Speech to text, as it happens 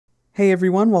Hey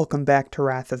everyone, welcome back to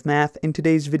Wrath of Math. In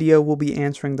today's video, we'll be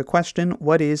answering the question,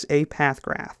 what is a path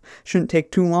graph? Shouldn't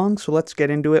take too long, so let's get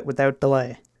into it without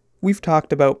delay. We've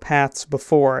talked about paths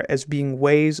before as being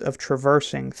ways of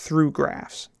traversing through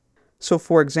graphs. So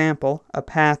for example, a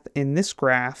path in this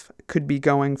graph could be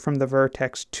going from the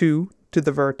vertex 2 to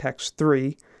the vertex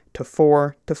 3 to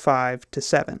 4 to 5 to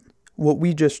 7. What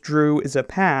we just drew is a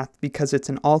path because it's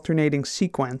an alternating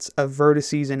sequence of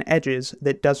vertices and edges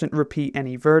that doesn't repeat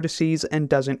any vertices and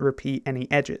doesn't repeat any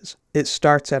edges. It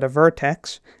starts at a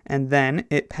vertex, and then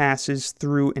it passes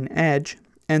through an edge,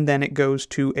 and then it goes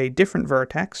to a different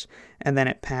vertex, and then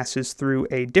it passes through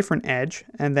a different edge,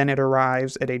 and then it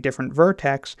arrives at a different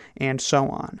vertex, and so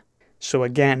on. So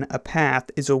again, a path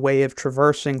is a way of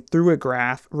traversing through a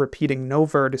graph, repeating no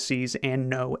vertices and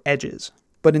no edges.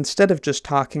 But instead of just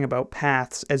talking about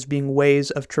paths as being ways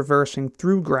of traversing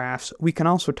through graphs, we can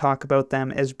also talk about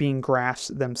them as being graphs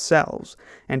themselves.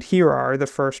 And here are the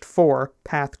first 4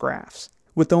 path graphs.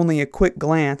 With only a quick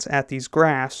glance at these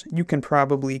graphs, you can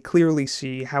probably clearly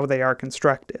see how they are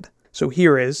constructed. So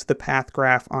here is the path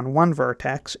graph on one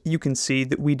vertex. You can see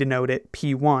that we denote it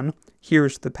P1.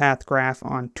 Here's the path graph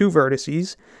on 2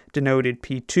 vertices, denoted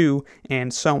P2,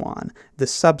 and so on. The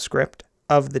subscript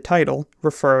of the title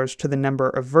refers to the number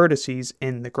of vertices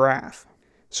in the graph.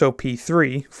 So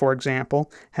P3, for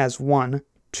example, has 1,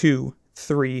 2,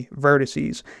 3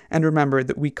 vertices, and remember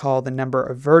that we call the number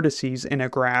of vertices in a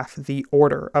graph the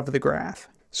order of the graph.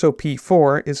 So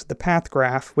P4 is the path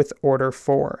graph with order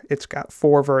 4. It's got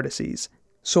 4 vertices.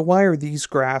 So why are these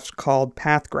graphs called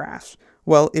path graphs?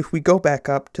 Well, if we go back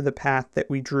up to the path that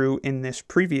we drew in this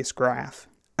previous graph,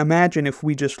 imagine if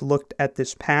we just looked at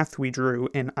this path we drew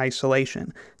in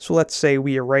isolation. So let's say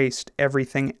we erased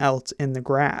everything else in the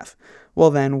graph. Well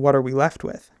then, what are we left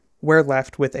with? We're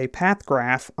left with a path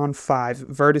graph on 5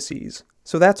 vertices.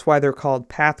 So that's why they're called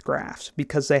path graphs,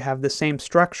 because they have the same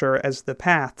structure as the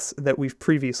paths that we've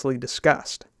previously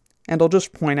discussed. And I'll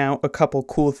just point out a couple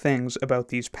cool things about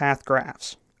these path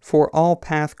graphs. For all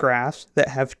path graphs that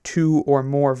have 2 or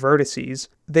more vertices,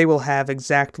 they will have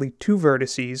exactly 2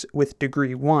 vertices with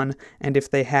degree 1, and if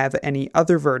they have any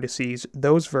other vertices,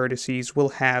 those vertices will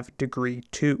have degree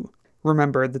 2.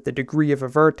 Remember that the degree of a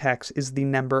vertex is the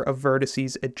number of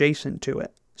vertices adjacent to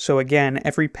it. So again,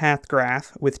 every path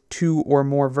graph with 2 or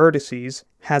more vertices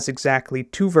has exactly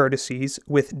 2 vertices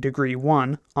with degree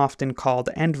 1, often called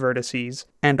end vertices,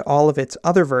 and all of its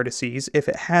other vertices, if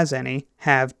it has any,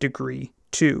 have degree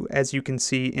 2, as you can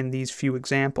see in these few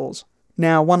examples.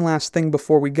 Now, one last thing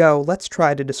before we go, let's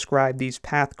try to describe these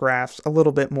path graphs a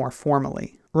little bit more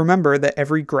formally. Remember that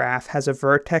every graph has a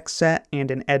vertex set and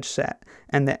an edge set,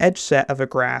 and the edge set of a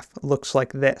graph looks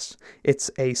like this. It's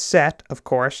a set, of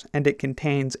course, and it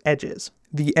contains edges.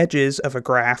 The edges of a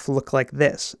graph look like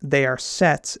this. They are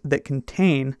sets that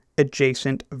contain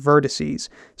adjacent vertices.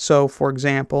 So, for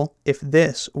example, if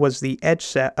this was the edge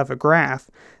set of a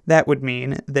graph, that would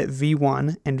mean that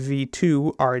V1 and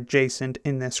V2 are adjacent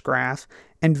in this graph,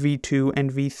 and V2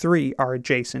 and V3 are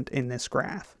adjacent in this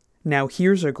graph. Now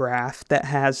here's a graph that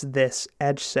has this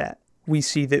edge set. We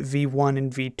see that V1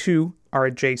 and V2 are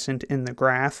adjacent in the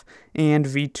graph, and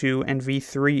V2 and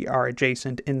V3 are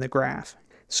adjacent in the graph.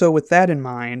 So with that in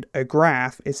mind, a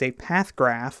graph is a path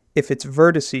graph if its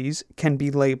vertices can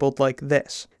be labeled like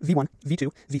this: V1,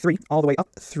 V2, V3, all the way up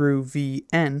through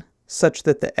Vn, such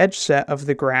that the edge set of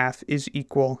the graph is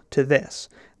equal to this,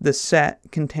 the set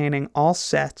containing all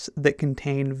sets that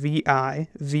contain Vi,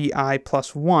 Vi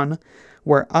plus 1,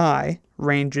 where I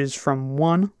ranges from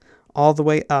 1 all the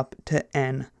way up to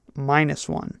n minus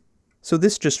 1. So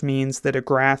this just means that a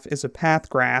graph is a path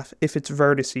graph if its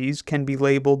vertices can be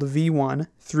labeled V1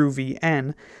 through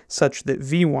Vn, such that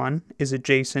V1 is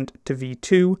adjacent to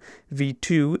V2,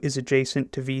 V2 is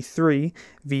adjacent to V3,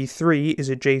 V3 is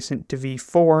adjacent to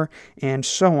V4, and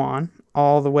so on,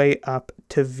 all the way up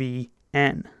to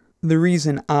Vn. The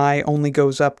reason I only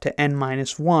goes up to n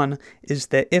minus 1 is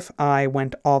that if I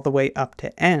went all the way up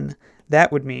to n, that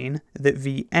would mean that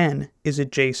Vn is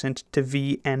adjacent to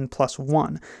Vn plus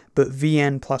 1, but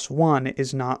Vn plus 1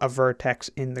 is not a vertex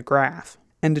in the graph.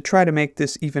 And to try to make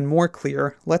this even more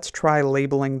clear, let's try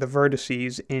labeling the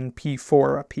vertices in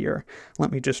P4 up here.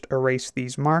 Let me just erase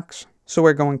these marks. So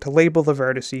we're going to label the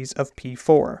vertices of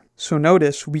P4. So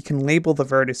notice we can label the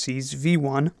vertices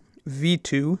V1,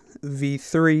 V2,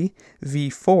 V3,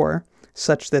 V4,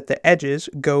 such that the edges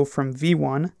go from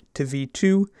V1 to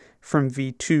V2, from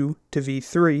V2 to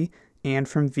V3, and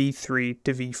from V3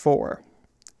 to V4.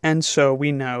 And so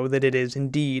we know that it is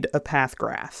indeed a path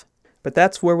graph. But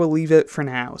that's where we'll leave it for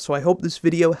now, so I hope this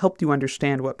video helped you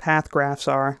understand what path graphs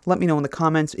are. Let me know in the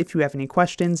comments if you have any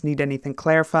questions, need anything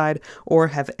clarified, or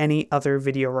have any other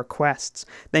video requests.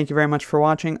 Thank you very much for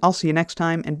watching, I'll see you next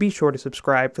time, and be sure to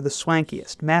subscribe for the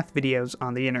swankiest math videos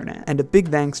on the internet. And a big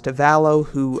thanks to Valo,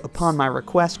 who, upon my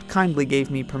request, kindly gave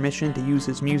me permission to use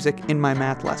his music in my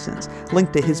math lessons.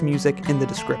 Link to his music in the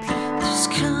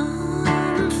description.